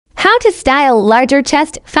How to style larger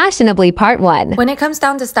chest fashionably, part 1. When it comes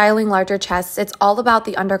down to styling larger chests, it's all about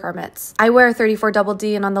the undergarments. I wear a 34 double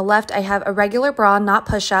D, and on the left I have a regular bra, not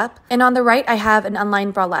push-up, and on the right I have an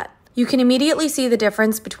unlined bralette. You can immediately see the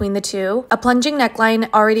difference between the two. A plunging neckline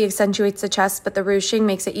already accentuates the chest, but the ruching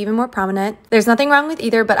makes it even more prominent. There's nothing wrong with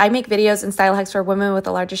either, but I make videos and style hacks for women with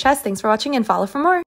a larger chest. Thanks for watching and follow for more.